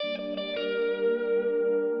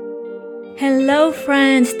Hello,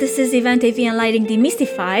 friends. This is Event AV and Lighting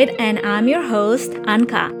Demystified, and I'm your host,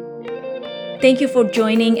 Anka. Thank you for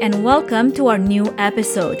joining and welcome to our new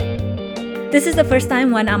episode. This is the first time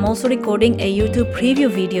when I'm also recording a YouTube preview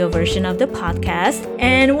video version of the podcast,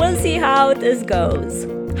 and we'll see how this goes.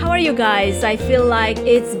 How are you guys? I feel like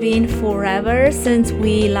it's been forever since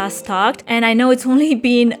we last talked, and I know it's only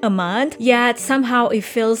been a month, yet somehow it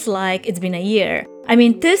feels like it's been a year. I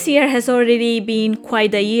mean, this year has already been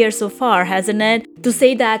quite a year so far, hasn't it? To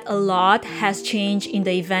say that a lot has changed in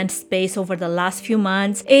the event space over the last few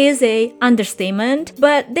months is an understatement,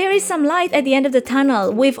 but there is some light at the end of the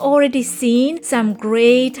tunnel. We've already seen some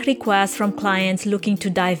great requests from clients looking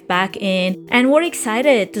to dive back in, and we're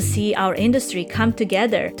excited to see our industry come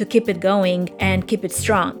together to keep it going and keep it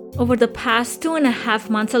strong. Over the past 2.5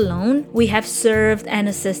 months alone, we have served and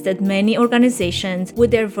assisted many organizations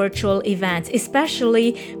with their virtual events,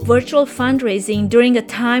 especially virtual fundraising during a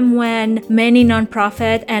time when many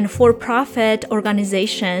nonprofit and for-profit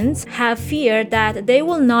organizations have feared that they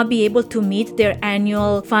will not be able to meet their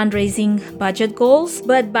annual fundraising budget goals.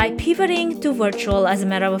 But by pivoting to virtual, as a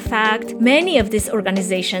matter of fact, many of these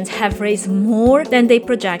organizations have raised more than they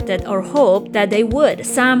projected or hoped that they would,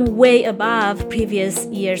 some way above previous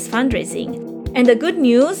years' fundraising. And the good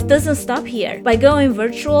news doesn't stop here. By going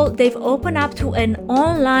virtual, they've opened up to an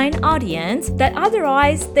online audience that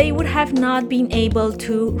otherwise they would have not been able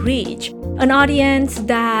to reach. An audience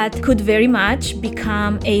that could very much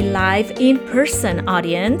become a live in-person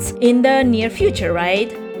audience in the near future,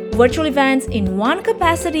 right? Virtual events in one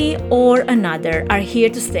capacity or another are here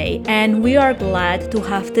to stay, and we are glad to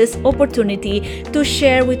have this opportunity to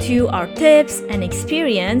share with you our tips and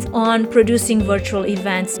experience on producing virtual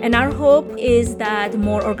events. And our hope is that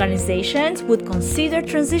more organizations would consider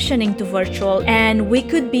transitioning to virtual, and we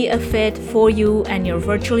could be a fit for you and your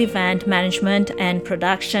virtual event management and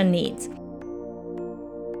production needs.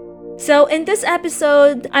 So in this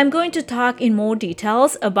episode, I'm going to talk in more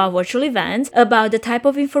details about virtual events, about the type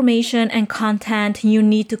of information and content you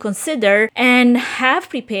need to consider and have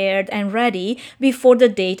prepared and ready before the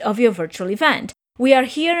date of your virtual event. We are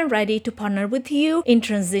here and ready to partner with you in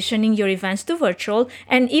transitioning your events to virtual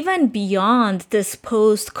and even beyond this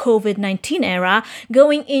post-COVID-19 era,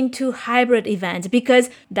 going into hybrid events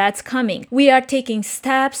because that's coming. We are taking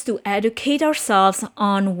steps to educate ourselves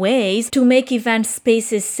on ways to make event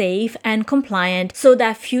spaces safe and compliant so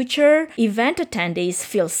that future event attendees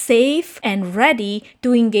feel safe and ready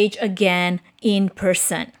to engage again in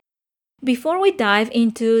person. Before we dive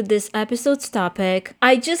into this episode's topic,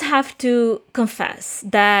 I just have to confess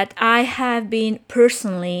that I have been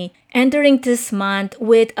personally entering this month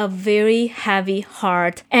with a very heavy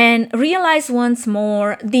heart and realize once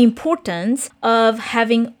more the importance of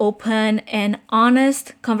having open and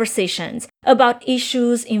honest conversations about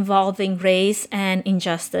issues involving race and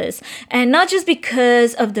injustice. And not just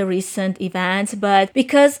because of the recent events, but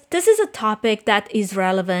because this is a topic that is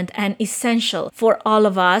relevant and essential for all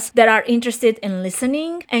of us that are interested in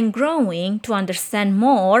listening and growing to understand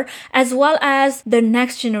more, as well as the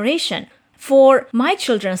next generation. For my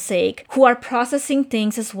children's sake, who are processing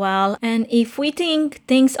things as well. And if we think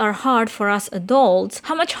things are hard for us adults,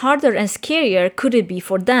 how much harder and scarier could it be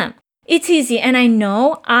for them? It's easy, and I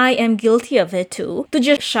know I am guilty of it too, to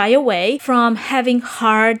just shy away from having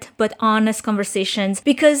hard but honest conversations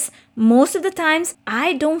because most of the times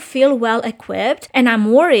I don't feel well equipped and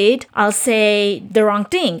I'm worried I'll say the wrong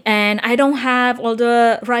thing and I don't have all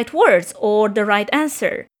the right words or the right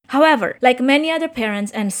answer. However, like many other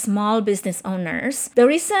parents and small business owners, the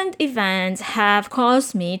recent events have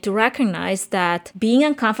caused me to recognize that being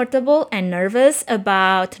uncomfortable and nervous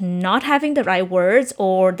about not having the right words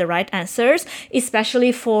or the right answers,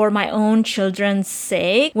 especially for my own children's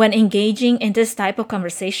sake, when engaging in this type of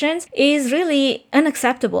conversations, is really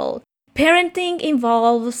unacceptable. Parenting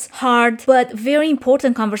involves hard but very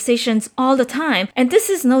important conversations all the time, and this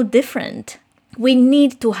is no different. We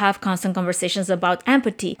need to have constant conversations about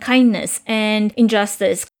empathy, kindness, and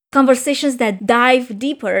injustice. Conversations that dive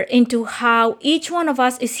deeper into how each one of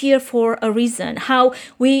us is here for a reason, how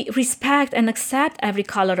we respect and accept every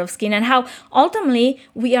color of skin, and how ultimately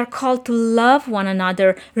we are called to love one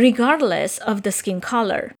another regardless of the skin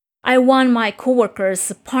color. I want my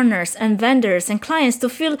coworkers, partners, and vendors and clients to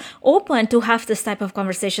feel open to have this type of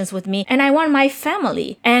conversations with me. And I want my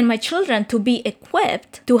family and my children to be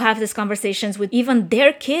equipped to have these conversations with even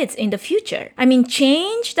their kids in the future. I mean,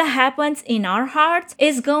 change that happens in our hearts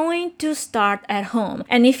is going to start at home.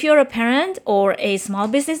 And if you're a parent or a small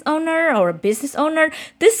business owner or a business owner,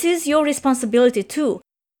 this is your responsibility too.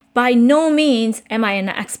 By no means am I an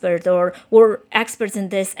expert or we're experts in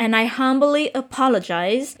this, and I humbly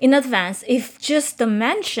apologize in advance if just the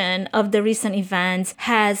mention of the recent events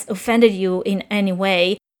has offended you in any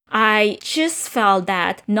way. I just felt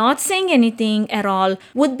that not saying anything at all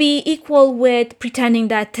would be equal with pretending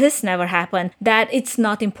that this never happened, that it's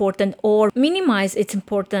not important, or minimize its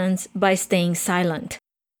importance by staying silent.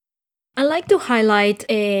 I like to highlight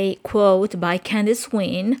a quote by Candice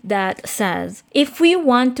Wynne that says, "If we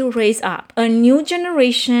want to raise up a new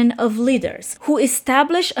generation of leaders who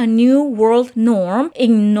establish a new world norm,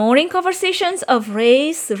 ignoring conversations of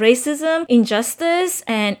race, racism, injustice,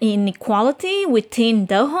 and inequality within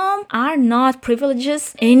the home are not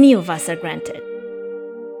privileges any of us are granted."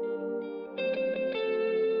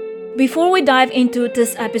 Before we dive into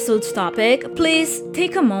this episode's topic, please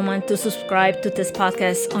take a moment to subscribe to this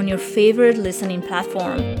podcast on your favorite listening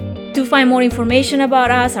platform. To find more information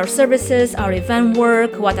about us, our services, our event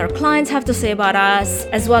work, what our clients have to say about us,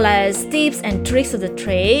 as well as tips and tricks of the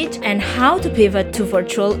trade and how to pivot to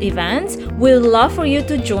virtual events, we'd love for you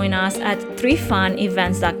to join us at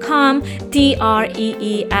 3funevents.com,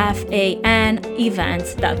 TREEFAN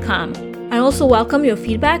events.com. I also welcome your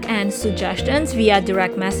feedback and suggestions via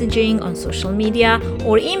direct messaging on social media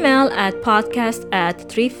or email at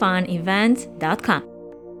podcast@3funevents.com.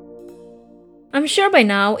 I'm sure by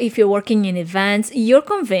now, if you're working in events, you're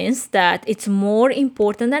convinced that it's more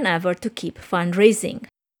important than ever to keep fundraising.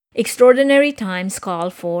 Extraordinary times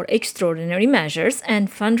call for extraordinary measures, and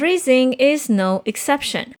fundraising is no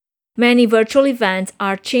exception. Many virtual events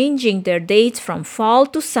are changing their dates from fall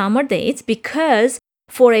to summer dates because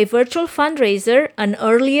for a virtual fundraiser, an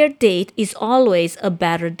earlier date is always a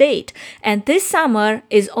better date, and this summer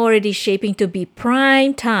is already shaping to be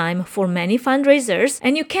prime time for many fundraisers,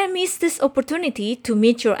 and you can't miss this opportunity to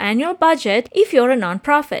meet your annual budget if you're a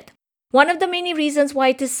nonprofit. One of the many reasons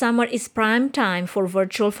why this summer is prime time for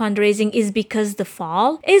virtual fundraising is because the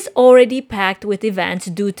fall is already packed with events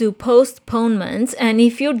due to postponements, and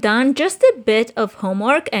if you've done just a bit of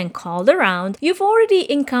homework and called around, you've already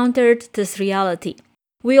encountered this reality.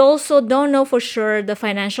 We also don't know for sure the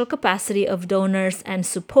financial capacity of donors and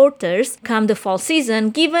supporters come the fall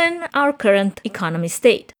season given our current economy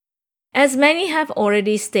state. As many have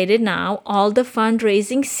already stated now, all the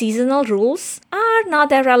fundraising seasonal rules are not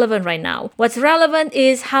that relevant right now. What's relevant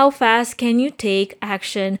is how fast can you take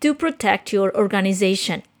action to protect your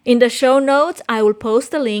organization. In the show notes, I will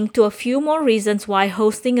post a link to a few more reasons why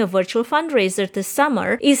hosting a virtual fundraiser this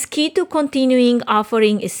summer is key to continuing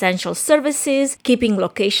offering essential services, keeping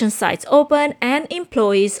location sites open, and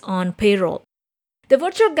employees on payroll. The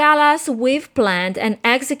virtual galas we've planned and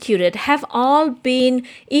executed have all been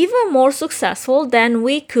even more successful than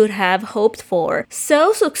we could have hoped for.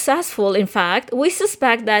 So successful, in fact, we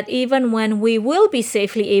suspect that even when we will be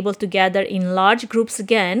safely able to gather in large groups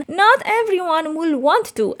again, not everyone will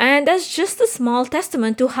want to, and that's just a small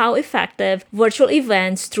testament to how effective virtual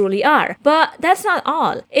events truly are. But that's not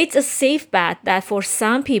all. It's a safe bet that for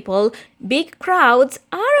some people, big crowds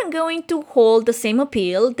aren't going to hold the same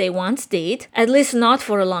appeal they once did, at least not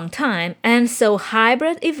for a long time, and so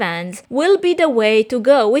hybrid events will be the way to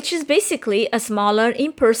go, which is basically a smaller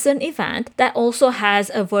in-person event that also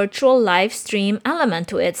has a virtual live stream element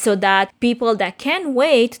to it, so that people that can't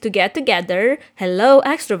wait to get together, hello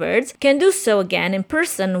extroverts, can do so again in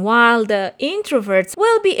person, while the introverts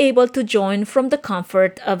will be able to join from the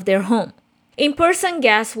comfort of their home. In-person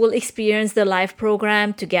guests will experience the live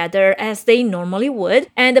program together as they normally would,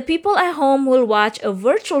 and the people at home will watch a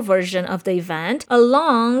virtual version of the event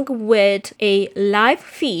along with a live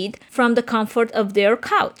feed from the comfort of their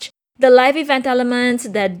couch. The live event elements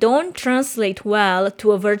that don't translate well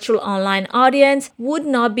to a virtual online audience would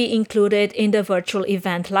not be included in the virtual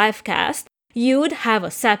event livecast. You'd have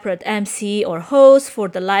a separate MC or host for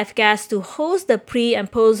the livecast to host the pre-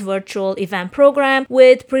 and post-virtual event program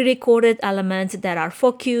with pre-recorded elements that are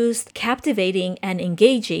focused, captivating, and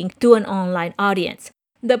engaging to an online audience.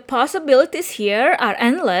 The possibilities here are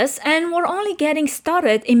endless, and we're only getting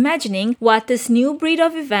started imagining what this new breed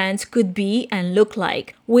of events could be and look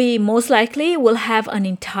like. We most likely will have an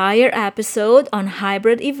entire episode on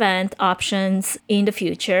hybrid event options in the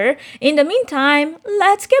future. In the meantime,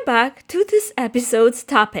 let's get back to this episode's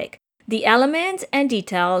topic: the elements and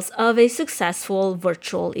details of a successful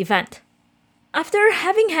virtual event. After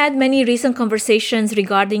having had many recent conversations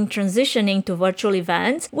regarding transitioning to virtual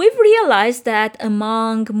events, we've realized that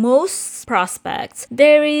among most prospects,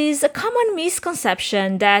 there is a common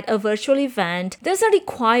misconception that a virtual event doesn't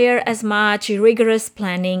require as much rigorous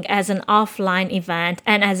planning as an offline event,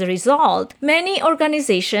 and as a result, many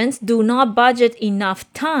organizations do not budget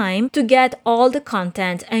enough time to get all the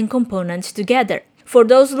content and components together. For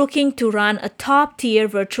those looking to run a top-tier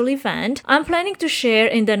virtual event, I'm planning to share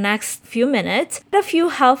in the next few minutes a few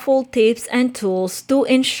helpful tips and tools to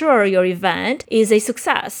ensure your event is a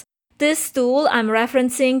success. This tool I'm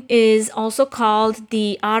referencing is also called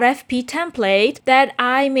the RFP template that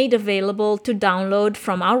I made available to download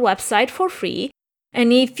from our website for free.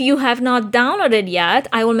 And if you have not downloaded yet,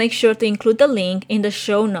 I will make sure to include the link in the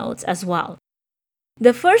show notes as well.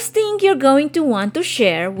 The first thing you're going to want to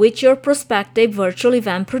share with your prospective virtual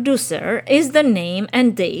event producer is the name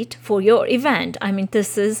and date for your event.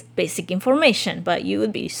 This is basic information, but you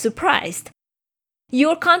would be surprised.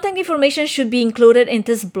 Your contact information should be included in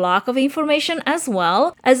this block of information as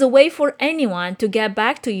well, as a way for anyone to get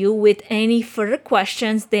back to you with any further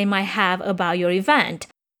questions they might have about your event.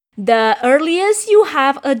 The earliest you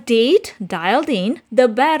have a date dialed in, the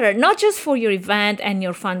better, not just for your event and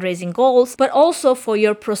your fundraising goals, but also for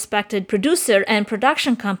your prospective producer and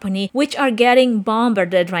production company, which are getting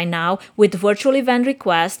bombarded right now with virtual event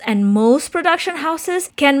requests, and most production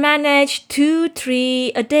houses can manage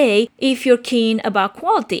 2-3 a day if you're keen about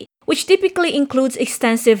quality, which typically includes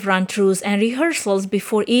extensive run-throughs and rehearsals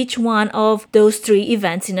before each one of those 3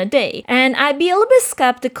 events in a day. And I'd be a little bit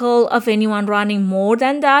skeptical of anyone running more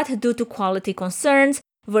than that due to quality concerns,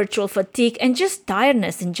 virtual fatigue, and just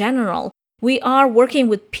tiredness in general. We are working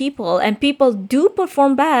with people, and people do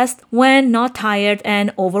perform best when not tired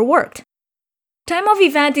and overworked. Time of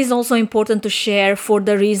event is also important to share for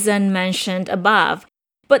the reason mentioned above.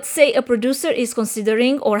 But say a producer is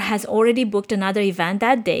considering or has already booked another event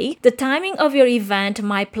that day, the timing of your event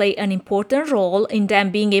might play an important role in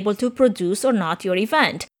them being able to produce or not your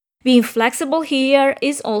event. Being flexible here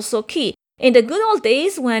is also key. In the good old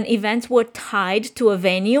days when events were tied to a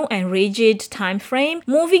venue and rigid time frame,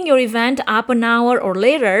 moving your event up an hour or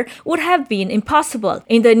later would have been impossible.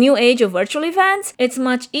 In the new age of virtual events, it's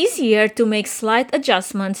much easier to make slight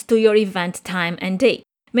adjustments to your event time and date.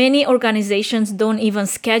 Many organizations don't even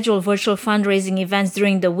schedule virtual fundraising events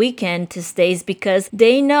during the weekend these days because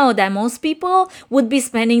they know that most people would be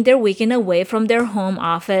spending their weekend away from their home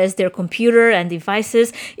office, their computer and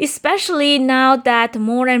devices, especially now that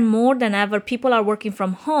more and more than ever people are working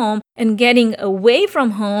from home, and getting away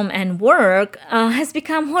from home and work has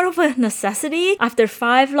become more of a necessity after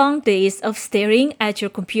 5 long days of staring at your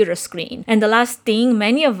computer screen. And the last thing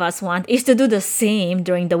many of us want is to do the same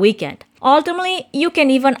during the weekend. Ultimately, you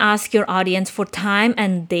can even ask your audience for time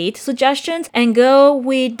and date suggestions and go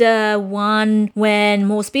with the one when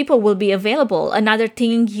most people will be available. Another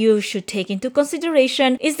thing you should take into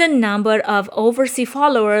consideration is the number of overseas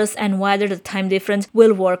followers and whether the time difference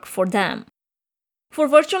will work for them. For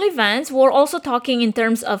virtual events, we're also talking in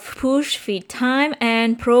terms of push feed time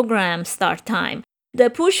and program start time. The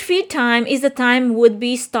push feed time is the time would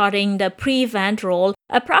be starting the pre-event role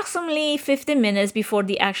approximately 15 minutes before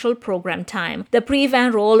the actual program time. The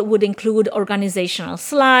pre-event role would include organizational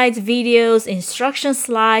slides, videos, instruction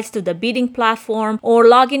slides to the bidding platform, or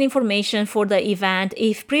login information for the event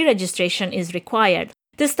if pre-registration is required.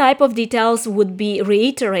 This type of details would be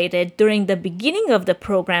reiterated during the beginning of the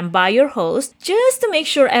program by your host just to make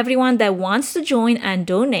sure everyone that wants to join and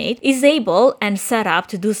donate is able and set up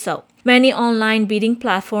to do so. Many online bidding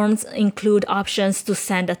platforms include options to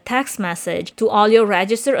send a text message to all your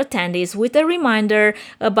registered attendees with a reminder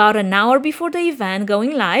about an hour before the event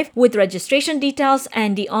going live with registration details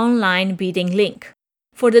and the online bidding link.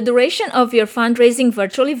 For the duration of your fundraising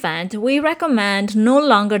virtual event, we recommend no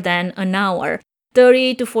longer than an hour.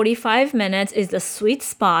 30 to 45 minutes is the sweet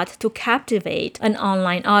spot to captivate an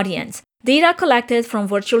online audience. Data collected from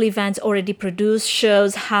virtual events already produced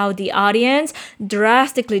shows how the audience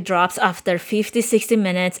drastically drops after 50-60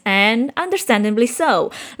 minutes, and understandably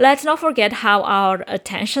so. Let's not forget how our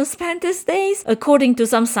attention span these days, according to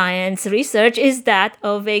some science research, is that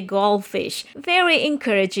of a goldfish. Very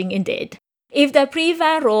encouraging indeed. If the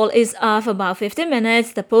pre-event role is of about 50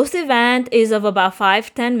 minutes, the post-event is of about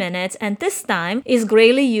 5-10 minutes, and this time is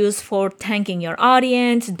greatly used for thanking your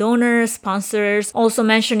audience, donors, sponsors, also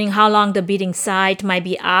mentioning how long the bidding site might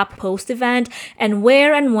be up post-event, and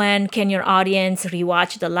where and when can your audience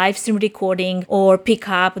rewatch the live stream recording or pick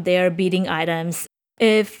up their bidding items.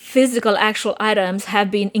 if physical actual items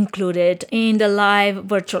have been included in the live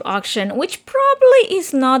virtual auction, which probably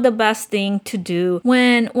is not the best thing to do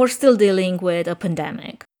when we're still dealing with a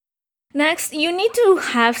pandemic. Next, you need to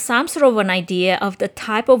have some sort of an idea of the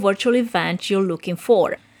type of virtual event you're looking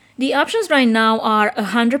for. The options right now are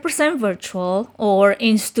 100% virtual or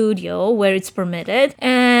in studio where it's permitted,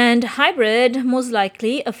 and hybrid, most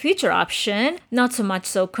likely a future option, not so much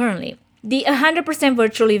so currently. The 100%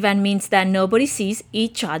 virtual event means that nobody sees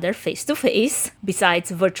each other face to face,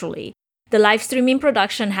 besides virtually. The live streaming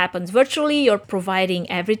production happens virtually. You're providing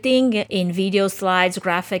everything in video, slides,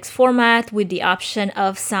 graphics format with the option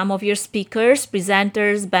of some of your speakers,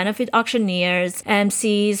 presenters, benefit auctioneers,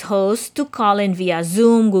 MCs, hosts to call in via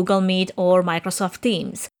Zoom, Google Meet, or Microsoft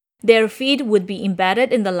Teams. Their feed would be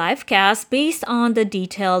embedded in the live cast based on the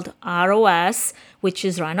detailed ROS, which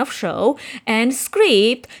is run of show, and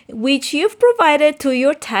script, which you've provided to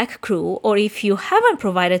your tech crew, or if you haven't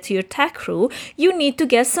provided to your tech crew, you need to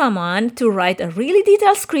get someone to write a really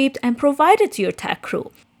detailed script and provide it to your tech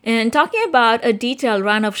crew. And talking about a detailed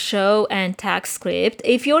run of show and tag script,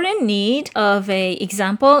 if you're in need of an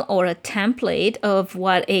example or a template of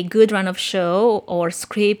what a good run of show or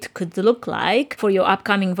script could look like for your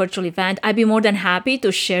upcoming virtual event, I'd be more than happy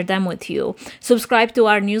to share them with you. Subscribe to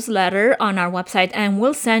our newsletter on our website and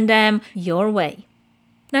we'll send them your way.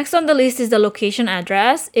 Next on the list is the location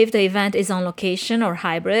address, if the event is on location or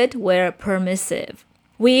hybrid, where permissive.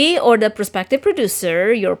 We, or the prospective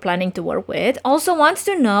producer you're planning to work with, also wants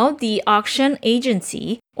to know the auction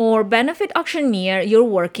agency or benefit auctioneer you're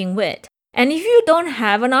working with. And if you don't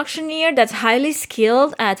have an auctioneer that's highly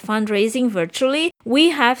skilled at fundraising virtually,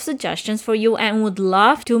 we have suggestions for you and would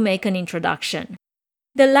love to make an introduction.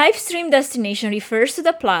 The live stream destination refers to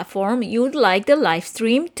the platform you would like the live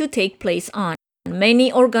stream to take place on.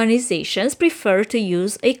 Many organizations prefer to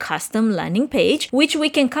use a custom landing page, which we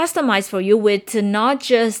can customize for you with not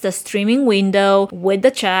just the streaming window with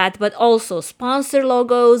the chat, but also sponsor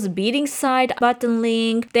logos, bidding site button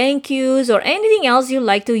link, thank yous, or anything else you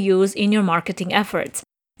like to use in your marketing efforts.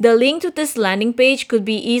 The link to this landing page could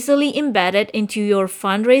be easily embedded into your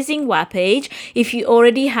fundraising webpage if you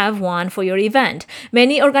already have one for your event.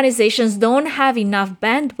 Many organizations don't have enough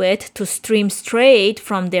bandwidth to stream straight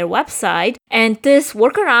from their website, and this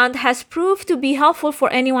workaround has proved to be helpful for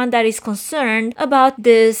anyone that is concerned about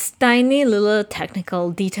this tiny little technical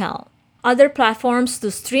detail. Other platforms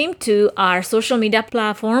to stream to are social media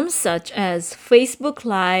platforms such as Facebook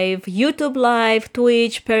Live, YouTube Live,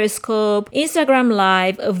 Twitch, Periscope, Instagram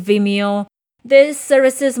Live, Vimeo. These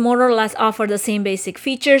services more or less offer the same basic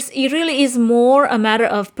features. It really is more a matter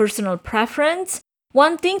of personal preference.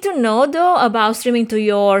 One thing to know though about streaming to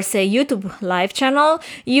your, say, YouTube live channel,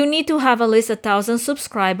 you need to have at least 1,000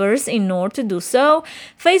 subscribers in order to do so.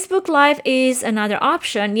 Facebook Live is another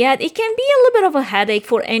option, yet it can be a little bit of a headache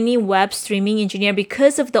for any web streaming engineer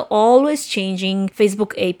because of the always changing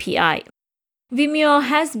Facebook API. Vimeo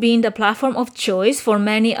has been the platform of choice for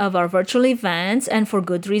many of our virtual events and for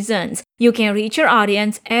good reasons. You can reach your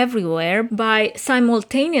audience everywhere by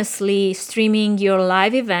simultaneously streaming your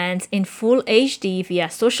live events in full HD via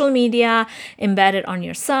social media, embedded on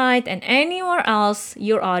your site, and anywhere else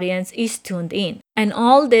your audience is tuned in. And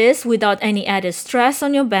all this without any added stress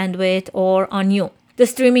on your bandwidth or on you. The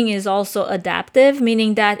streaming is also adaptive,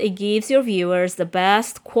 meaning that it gives your viewers the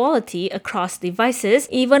best quality across devices,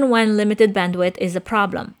 even when limited bandwidth is a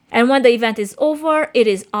problem. And when the event is over, it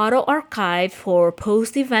is auto-archived for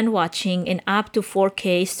post-event watching in up to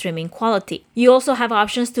 4K streaming quality. You also have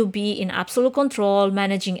options to be in absolute control,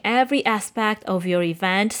 managing every aspect of your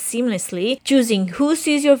event seamlessly, choosing who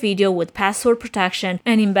sees your video with password protection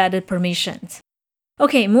and embedded permissions.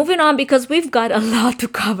 Okay, moving on because we've got a lot to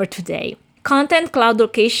cover today. Content Cloud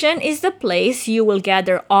Location is the place you will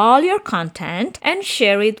gather all your content and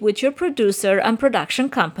share it with your producer and production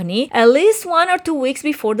company at least 1 or 2 weeks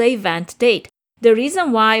before the event date. The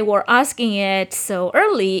reason why we're asking it so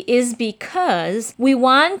early is because we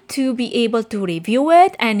want to be able to review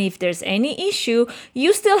it, and if there's any issue,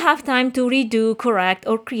 you still have time to redo, correct,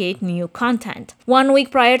 or create new content. 1 week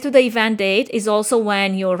prior to the event date is also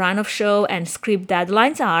when your run of show and script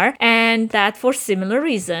deadlines are, and that for similar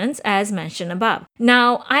reasons as mentioned above.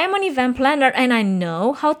 Now, I am an event planner and I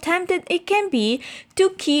know how tempted it can be to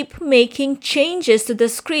keep making changes to the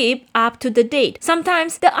script up to the date,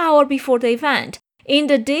 sometimes the hour before the event. In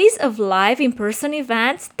the days of live in-person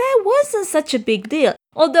events, that wasn't such a big deal,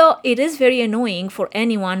 although it is very annoying for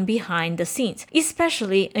anyone behind the scenes,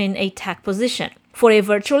 especially in a tech position. For a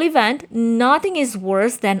virtual event, nothing is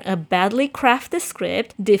worse than a badly crafted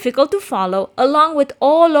script, difficult to follow, along with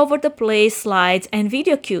all over the place slides and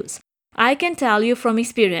video cues. I can tell you from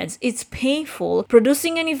experience, it's painful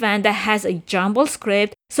producing an event that has a jumbled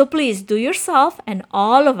script. So please do yourself and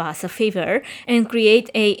all of us a favor and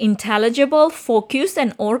create a intelligible, focused,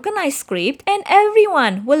 and organized script, and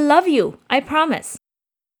everyone will love you. I promise.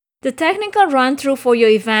 The technical run-through for your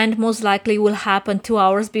event most likely will happen 2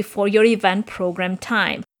 hours before your event program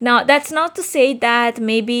time. Now, that's not to say that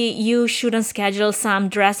maybe you shouldn't schedule some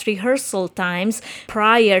dress rehearsal times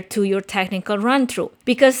prior to your technical run-through,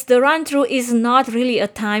 because the run-through is not really a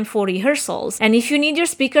time for rehearsals. And if you need your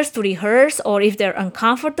speakers to rehearse, or if they're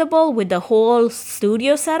uncomfortable with the whole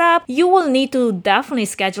studio setup, you will need to definitely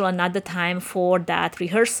schedule another time for that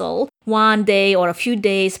rehearsal, 1 day or a few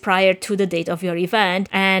days prior to the date of your event,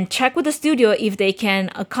 and check with the studio if they can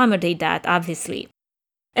accommodate that, obviously.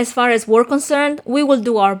 As far as we're concerned, we will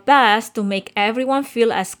do our best to make everyone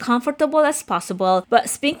feel as comfortable as possible, but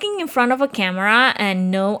speaking in front of a camera and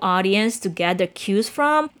no audience to get their cues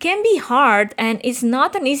from can be hard, and it's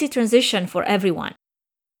not an easy transition for everyone.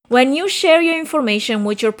 When you share your information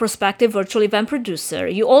with your prospective virtual event producer,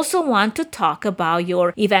 you also want to talk about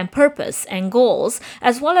your event purpose and goals,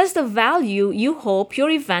 as well as the value you hope your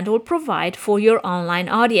event will provide for your online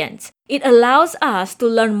audience. It allows us to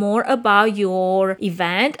learn more about your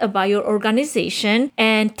event, about your organization,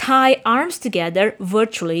 and tie arms together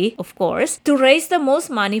virtually, of course, to raise the most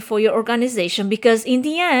money for your organization, because in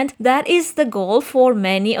the end, that is the goal for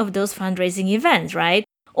many of those fundraising events, right?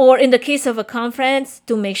 Or in the case of a conference,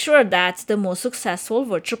 to make sure that's the most successful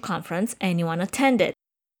virtual conference anyone attended.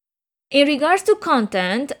 In regards to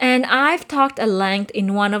content, and I've talked at length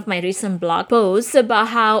in one of my recent blog posts about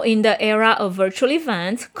how in the era of virtual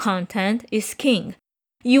events, content is king.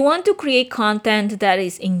 You want to create content that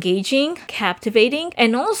is engaging, captivating,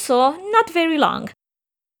 and also not very long.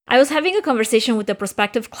 I was having a conversation with a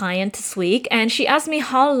prospective client this week, and she asked me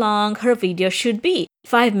how long her video should be.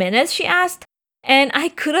 5 minutes, she asked. And I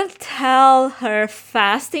couldn't tell her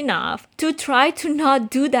fast enough to try to not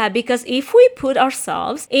do that, because if we put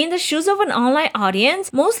ourselves in the shoes of an online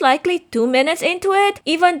audience, most likely 2 minutes into it,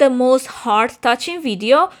 even the most heart-touching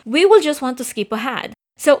video, we will just want to skip ahead.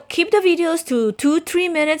 So keep the videos to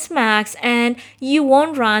 2-3 minutes max, and you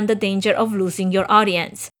won't run the danger of losing your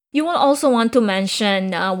audience. You will also want to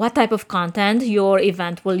mention what type of content your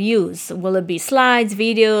event will use. Will it be slides,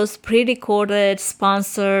 videos, pre-recorded,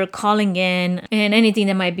 sponsored, calling in, and anything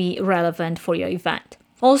that might be relevant for your event.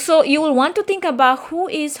 Also, you will want to think about who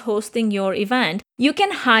is hosting your event. You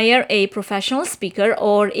can hire a professional speaker,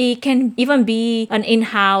 or it can even be an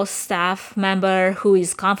in-house staff member who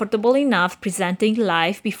is comfortable enough presenting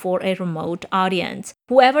live before a remote audience.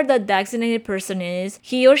 Whoever the designated person is,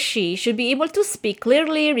 he or she should be able to speak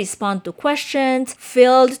clearly, respond to questions,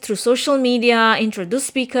 field through social media, introduce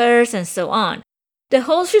speakers, and so on. The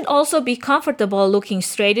host should also be comfortable looking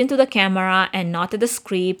straight into the camera and not at the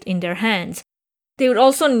script in their hands. They would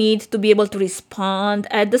also need to be able to respond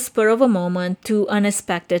at the spur of a moment to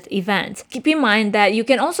unexpected events. Keep in mind that you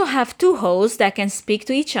can also have 2 hosts that can speak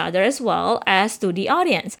to each other as well as to the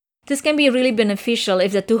audience. This can be really beneficial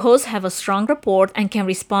if the 2 hosts have a strong rapport and can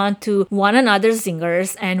respond to one another's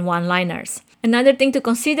zingers and one-liners. Another thing to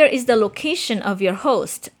consider is the location of your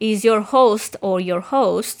host. Is your host or your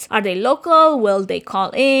hosts, are they local? Will they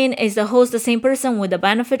call in? Is the host the same person with the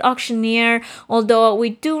benefit auctioneer? Although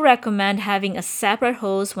we do recommend having a separate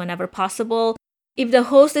host whenever possible. If the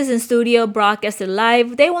host is in studio broadcasted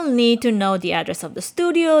live, they will need to know the address of the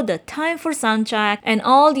studio, the time for sound check, and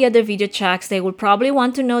all the other video checks. They will probably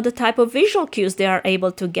want to know the type of visual cues they are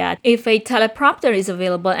able to get, if a teleprompter is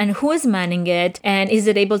available and who is manning it, and is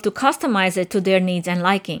it able to customize it to their needs and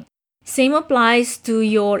liking. Same applies to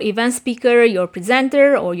your event speaker, your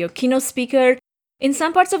presenter, or your keynote speaker. In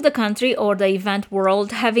some parts of the country or the event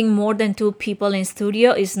world, having more than 2 people in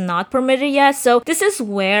studio is not permitted yet, so this is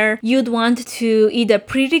where you'd want to either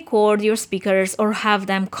pre-record your speakers or have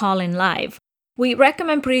them call in live. We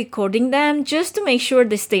recommend pre-recording them just to make sure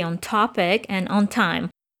they stay on topic and on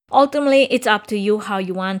time. Ultimately, it's up to you how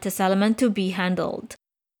you want this element to be handled.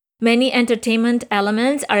 Many entertainment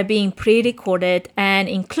elements are being pre-recorded and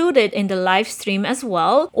included in the live stream as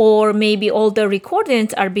well, or maybe all the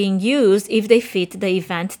recordings are being used if they fit the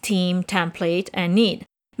event theme, template, and need.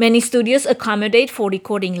 Many studios accommodate for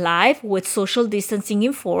recording live with social distancing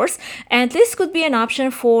in force, and this could be an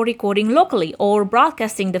option for recording locally or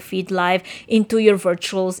broadcasting the feed live into your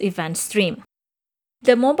virtual event stream.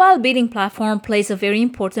 The mobile bidding platform plays a very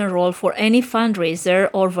important role for any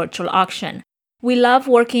fundraiser or virtual auction. We love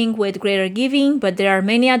working with Greater Giving, but there are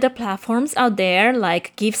many other platforms out there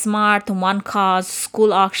like GiveSmart, OneCause,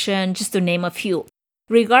 School Auction, just to name a few.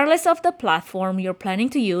 Regardless of the platform you're planning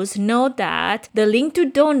to use, note that the link to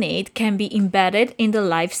donate can be embedded in the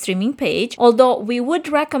live streaming page, although we would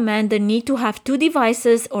recommend the need to have 2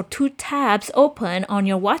 devices or 2 tabs open on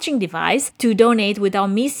your watching device to donate without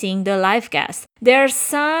missing the live guest. There are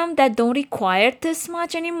some that don't require this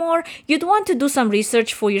much anymore. You'd want to do some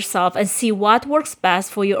research for yourself and see what works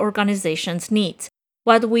best for your organization's needs.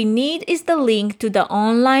 What we need is the link to the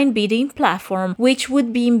online bidding platform, which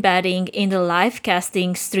would be embedding in the live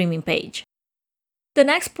casting streaming page. The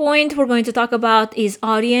next point we're going to talk about is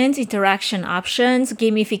audience interaction options,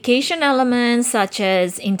 gamification elements such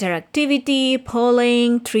as interactivity,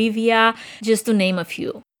 polling, trivia, just to name a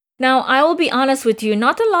few. Now, I will be honest with you,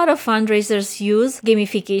 not a lot of fundraisers use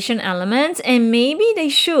gamification elements, and maybe they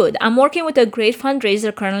should. I'm working with a great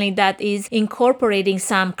fundraiser currently that is incorporating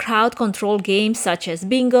some crowd control games such as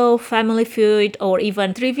Bingo, Family Feud, or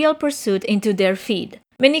even Trivial Pursuit into their feed.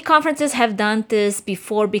 Many conferences have done this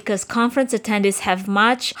before because conference attendees have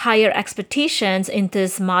much higher expectations in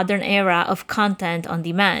this modern era of content on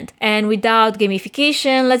demand. And without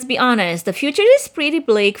gamification, let's be honest, the future is pretty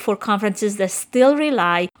bleak for conferences that still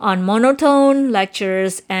rely on monotone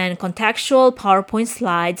lectures and contextual PowerPoint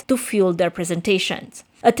slides to fuel their presentations.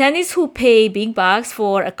 Attendees who pay big bucks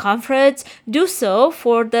for a conference do so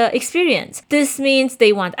for the experience. This means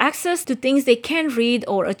they want access to things they can't read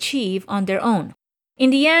or achieve on their own. In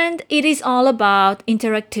the end, it is all about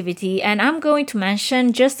interactivity, and I'm going to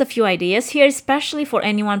mention just a few ideas here, especially for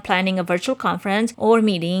anyone planning a virtual conference or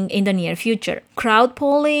meeting in the near future. Crowd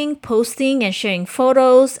polling, posting and sharing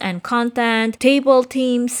photos and content, table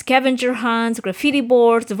teams, scavenger hunts, graffiti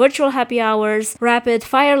boards, virtual happy hours, rapid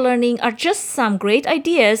fire learning are just some great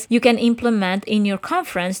ideas you can implement in your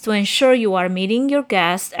conference to ensure you are meeting your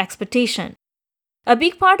guests' expectations. A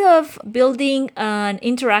big part of building an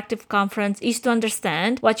interactive conference is to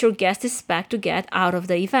understand what your guests expect to get out of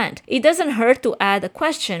the event. It doesn't hurt to add a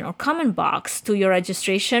question or comment box to your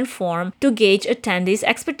registration form to gauge attendees'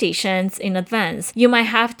 expectations in advance. You might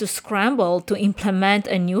have to scramble to implement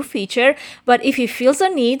a new feature, but if it feels a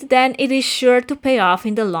need, then it is sure to pay off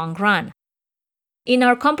in the long run. In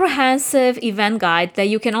our comprehensive event guide that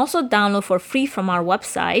you can also download for free from our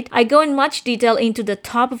website, I go in much detail into the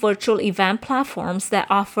top virtual event platforms that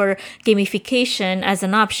offer gamification as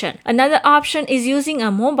an option. Another option is using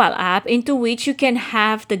a mobile app into which you can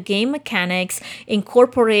have the game mechanics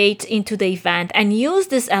incorporate into the event and use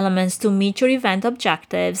these elements to meet your event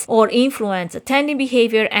objectives or influence attendee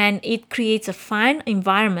behavior, and it creates a fun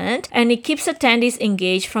environment and it keeps attendees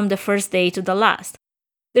engaged from the first day to the last.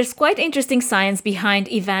 There's quite interesting science behind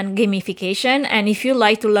event gamification, and if you'd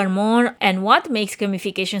like to learn more and what makes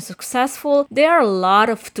gamification successful, there are a lot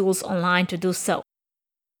of tools online to do so.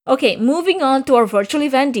 Okay, moving on to our virtual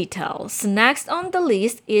event details. Next on the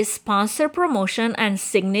list is sponsor promotion and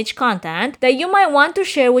signage content that you might want to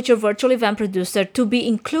share with your virtual event producer to be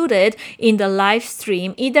included in the live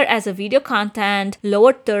stream, either as a video content,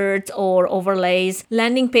 lower thirds or overlays,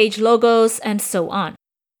 landing page logos, and so on.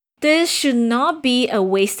 This should not be a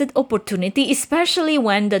wasted opportunity, especially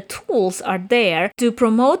when the tools are there to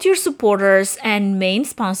promote your supporters and main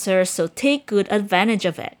sponsors, so take good advantage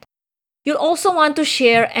of it. You'll also want to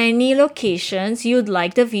share any locations you'd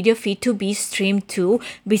like the video feed to be streamed to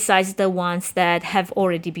besides the ones that have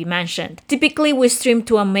already been mentioned. Typically, we stream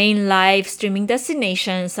to a main live streaming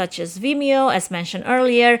destination such as Vimeo, as mentioned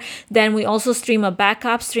earlier. Then we also stream a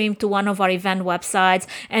backup stream to one of our event websites,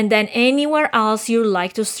 and then anywhere else you'd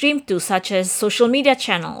like to stream to, such as social media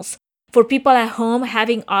channels. For people at home,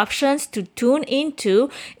 having options to tune into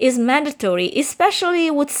is mandatory,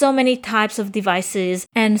 especially with so many types of devices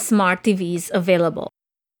and smart TVs available.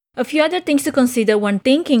 A few other things to consider when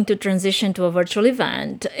thinking to transition to a virtual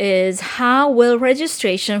event is how will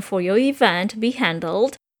registration for your event be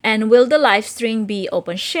handled, and will the live stream be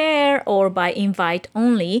open share or by invite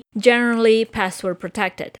only, generally password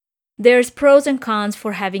protected. There's pros and cons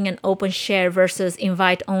for having an open share versus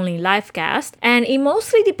invite-only livecast, and it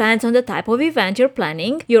mostly depends on the type of event you're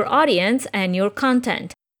planning, your audience, and your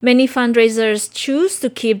content. Many fundraisers choose to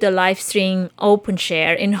keep the live stream open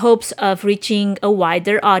share in hopes of reaching a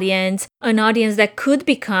wider audience, an audience that could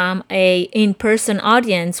become an in-person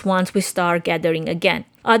audience once we start gathering again.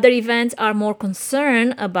 Other events are more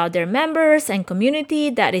concerned about their members and community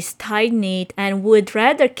that is tight-knit and would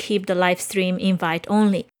rather keep the live stream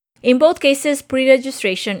invite-only. In both cases,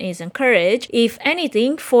 pre-registration is encouraged, if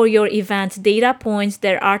anything, for your event data points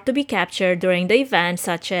that are to be captured during the event,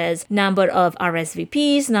 such as number of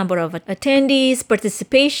RSVPs, number of attendees,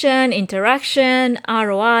 participation, interaction,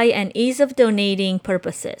 ROI, and ease of donating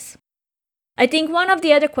purposes. I think one of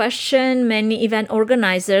the other questions many event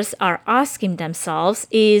organizers are asking themselves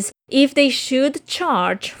is if they should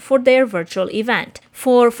charge for their virtual event.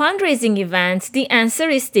 For fundraising events, the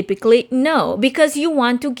answer is typically no, because you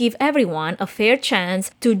want to give everyone a fair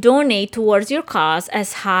chance to donate towards your cause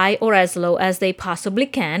as high or as low as they possibly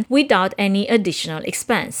can without any additional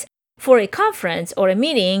expense. For a conference or a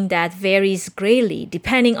meeting, that varies greatly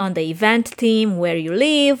depending on the event theme, where you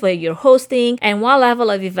live, where you're hosting, and what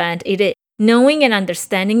level of event it is. Knowing and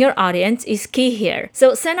understanding your audience is key here.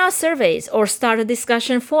 So send out surveys or start a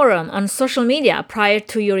discussion forum on social media prior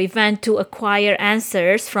to your event to acquire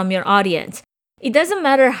answers from your audience. It doesn't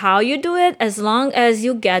matter how you do it as long as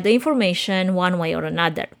you get the information one way or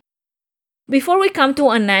another. Before we come to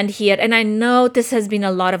an end here, and I know this has been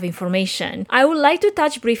a lot of information, I would like to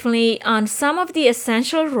touch briefly on some of the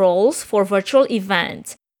essential roles for virtual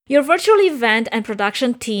events. Your virtual event and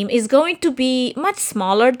production team is going to be much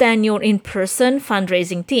smaller than your in-person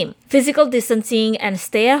fundraising team. Physical distancing and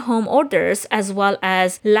stay-at-home orders, as well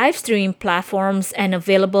as live streaming platforms and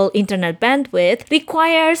available internet bandwidth,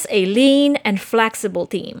 requires a lean and flexible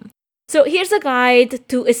team. So here's a guide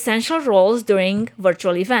to essential roles during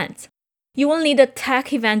virtual events. You will need a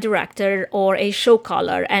tech event director or a show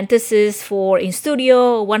caller, and this is for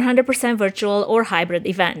in-studio, 100% virtual, or hybrid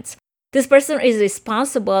events. This person is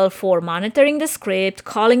responsible for monitoring the script,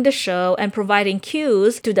 calling the show, and providing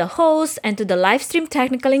cues to the host and to the live stream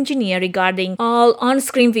technical engineer regarding all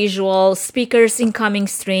on-screen visuals, speakers, incoming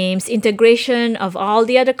streams, integration of all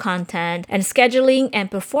the other content, and scheduling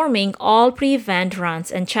and performing all pre-event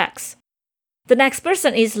runs and checks. The next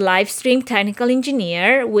person is live stream technical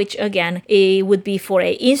engineer, which again would be for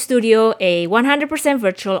a in-studio, a 100%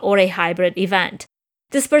 virtual, or a hybrid event.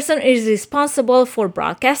 This person is responsible for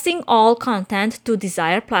broadcasting all content to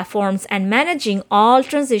desired platforms and managing all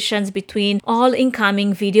transitions between all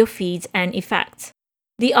incoming video feeds and effects.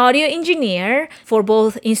 The audio engineer for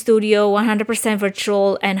both in-studio, 100%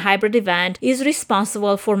 virtual, and hybrid event is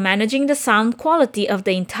responsible for managing the sound quality of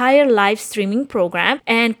the entire live streaming program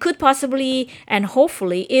and could possibly and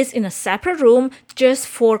hopefully is in a separate room just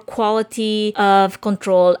for quality of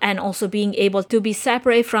control and also being able to be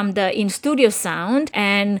separate from the in-studio sound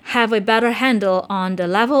and have a better handle on the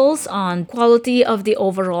levels, on quality of the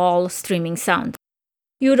overall streaming sound.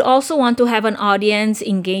 You'd also want to have an audience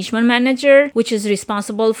engagement manager, which is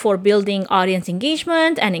responsible for building audience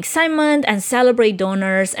engagement and excitement and celebrate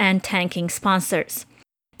donors and thanking sponsors.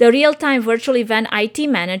 The real-time virtual event IT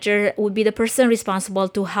manager would be the person responsible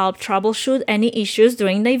to help troubleshoot any issues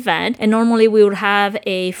during the event. And normally we would have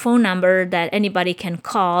a phone number that anybody can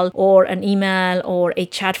call or an email or a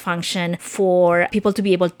chat function for people to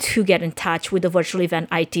be able to get in touch with the virtual event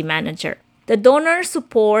IT manager. The donor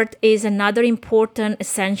support is another important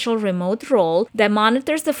essential remote role that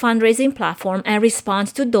monitors the fundraising platform and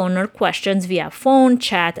responds to donor questions via phone,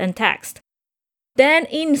 chat, and text. Then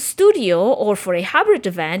in studio or for a hybrid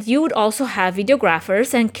event, you would also have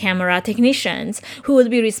videographers and camera technicians who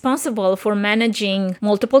would be responsible for managing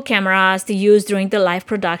multiple cameras to use during the live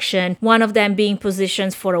production, one of them being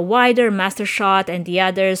positioned for a wider master shot and the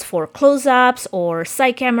others for close-ups or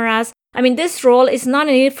side cameras. This role is not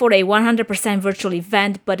needed for a 100% virtual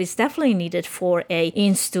event, but it's definitely needed for a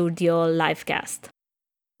in-studio live cast.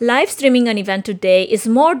 Live streaming an event today is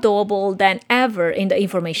more doable than ever in the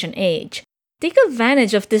information age. Take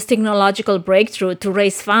advantage of this technological breakthrough to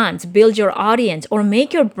raise funds, build your audience, or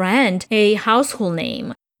make your brand a household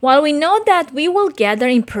name. While we know that we will gather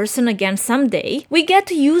in person again someday, we get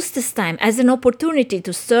to use this time as an opportunity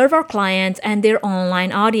to serve our clients and their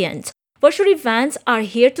online audience. Virtual events are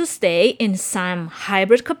here to stay in some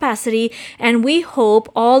hybrid capacity, and we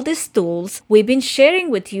hope all these tools we've been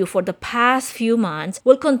sharing with you for the past few months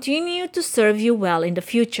will continue to serve you well in the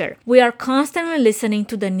future. We are constantly listening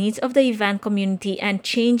to the needs of the event community and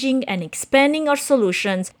changing and expanding our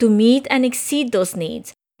solutions to meet and exceed those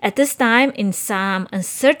needs. At this time, in some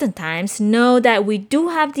uncertain times, know that we do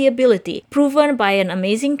have the ability, proven by an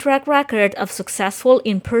amazing track record of successful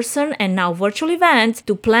in-person and now virtual events,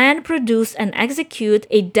 to plan, produce, and execute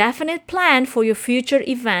a definite plan for your future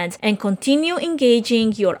events and continue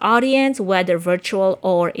engaging your audience, whether virtual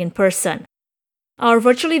or in person. Our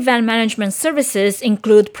virtual event management services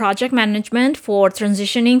include project management for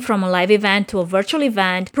transitioning from a live event to a virtual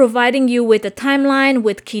event, providing you with a timeline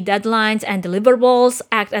with key deadlines and deliverables,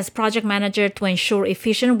 act as project manager to ensure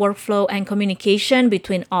efficient workflow and communication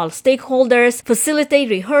between all stakeholders,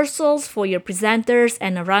 facilitate rehearsals for your presenters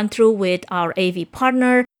and a run-through with our AV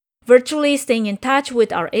partner, virtually staying in touch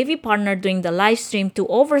with our AV partner during the live stream to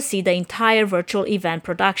oversee the entire virtual event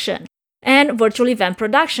production. And virtual event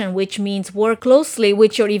production, which means work closely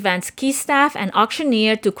with your event's key staff and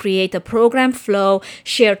auctioneer to create a program flow,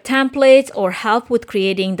 share templates, or help with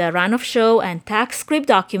creating the run of show and tax script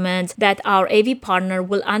documents that our AV partner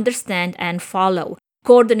will understand and follow.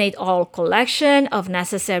 Coordinate all collection of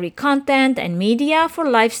necessary content and media for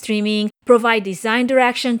live streaming, provide design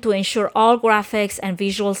direction to ensure all graphics and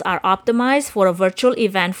visuals are optimized for a virtual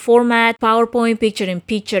event format, PowerPoint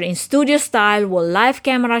picture-in-picture in studio style with live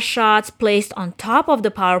camera shots placed on top of the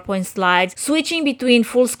PowerPoint slides, switching between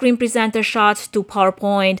full-screen presenter shots to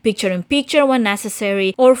PowerPoint picture-in-picture when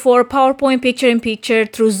necessary, or for PowerPoint picture-in-picture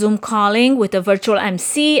through Zoom calling with a virtual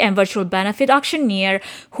MC and virtual benefit auctioneer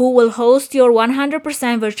who will host your 100%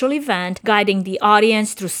 virtual event, guiding the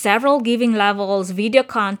audience through several giving levels, video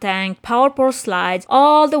content, PowerPoint slides,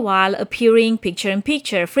 all the while appearing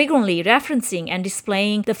picture-in-picture, frequently referencing and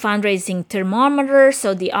displaying the fundraising thermometer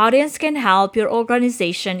so the audience can help your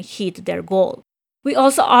organization hit their goal. We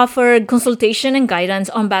also offer consultation and guidance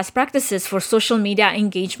on best practices for social media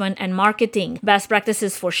engagement and marketing, best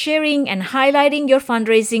practices for sharing and highlighting your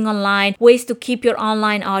fundraising online, ways to keep your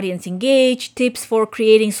online audience engaged, tips for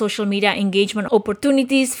creating social media engagement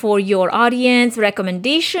opportunities for your audience,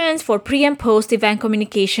 recommendations for pre- and post-event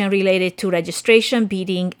communication related to registration,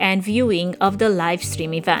 bidding, and viewing of the live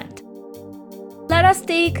stream event. Let us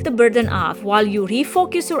take the burden off while you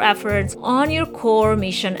refocus your efforts on your core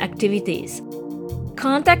mission activities.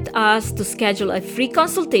 Contact us to schedule a free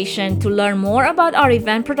consultation to learn more about our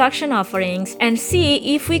event production offerings and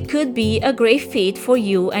see if we could be a great fit for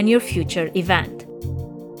you and your future event.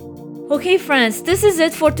 Okay, friends, this is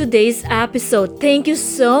it for today's episode. Thank you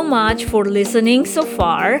so much for listening so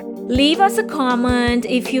far. Leave us a comment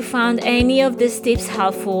if you found any of these tips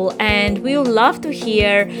helpful, and we would love to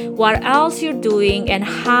hear what else you're doing and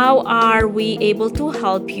how are we able to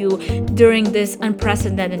help you during these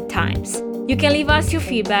unprecedented times. You can leave us your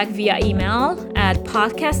feedback via email at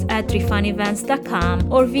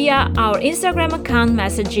podcast@3funevents.com or via our Instagram account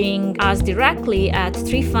messaging us directly at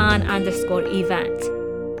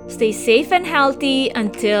 3fun_event. Stay safe and healthy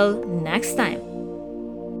until next time.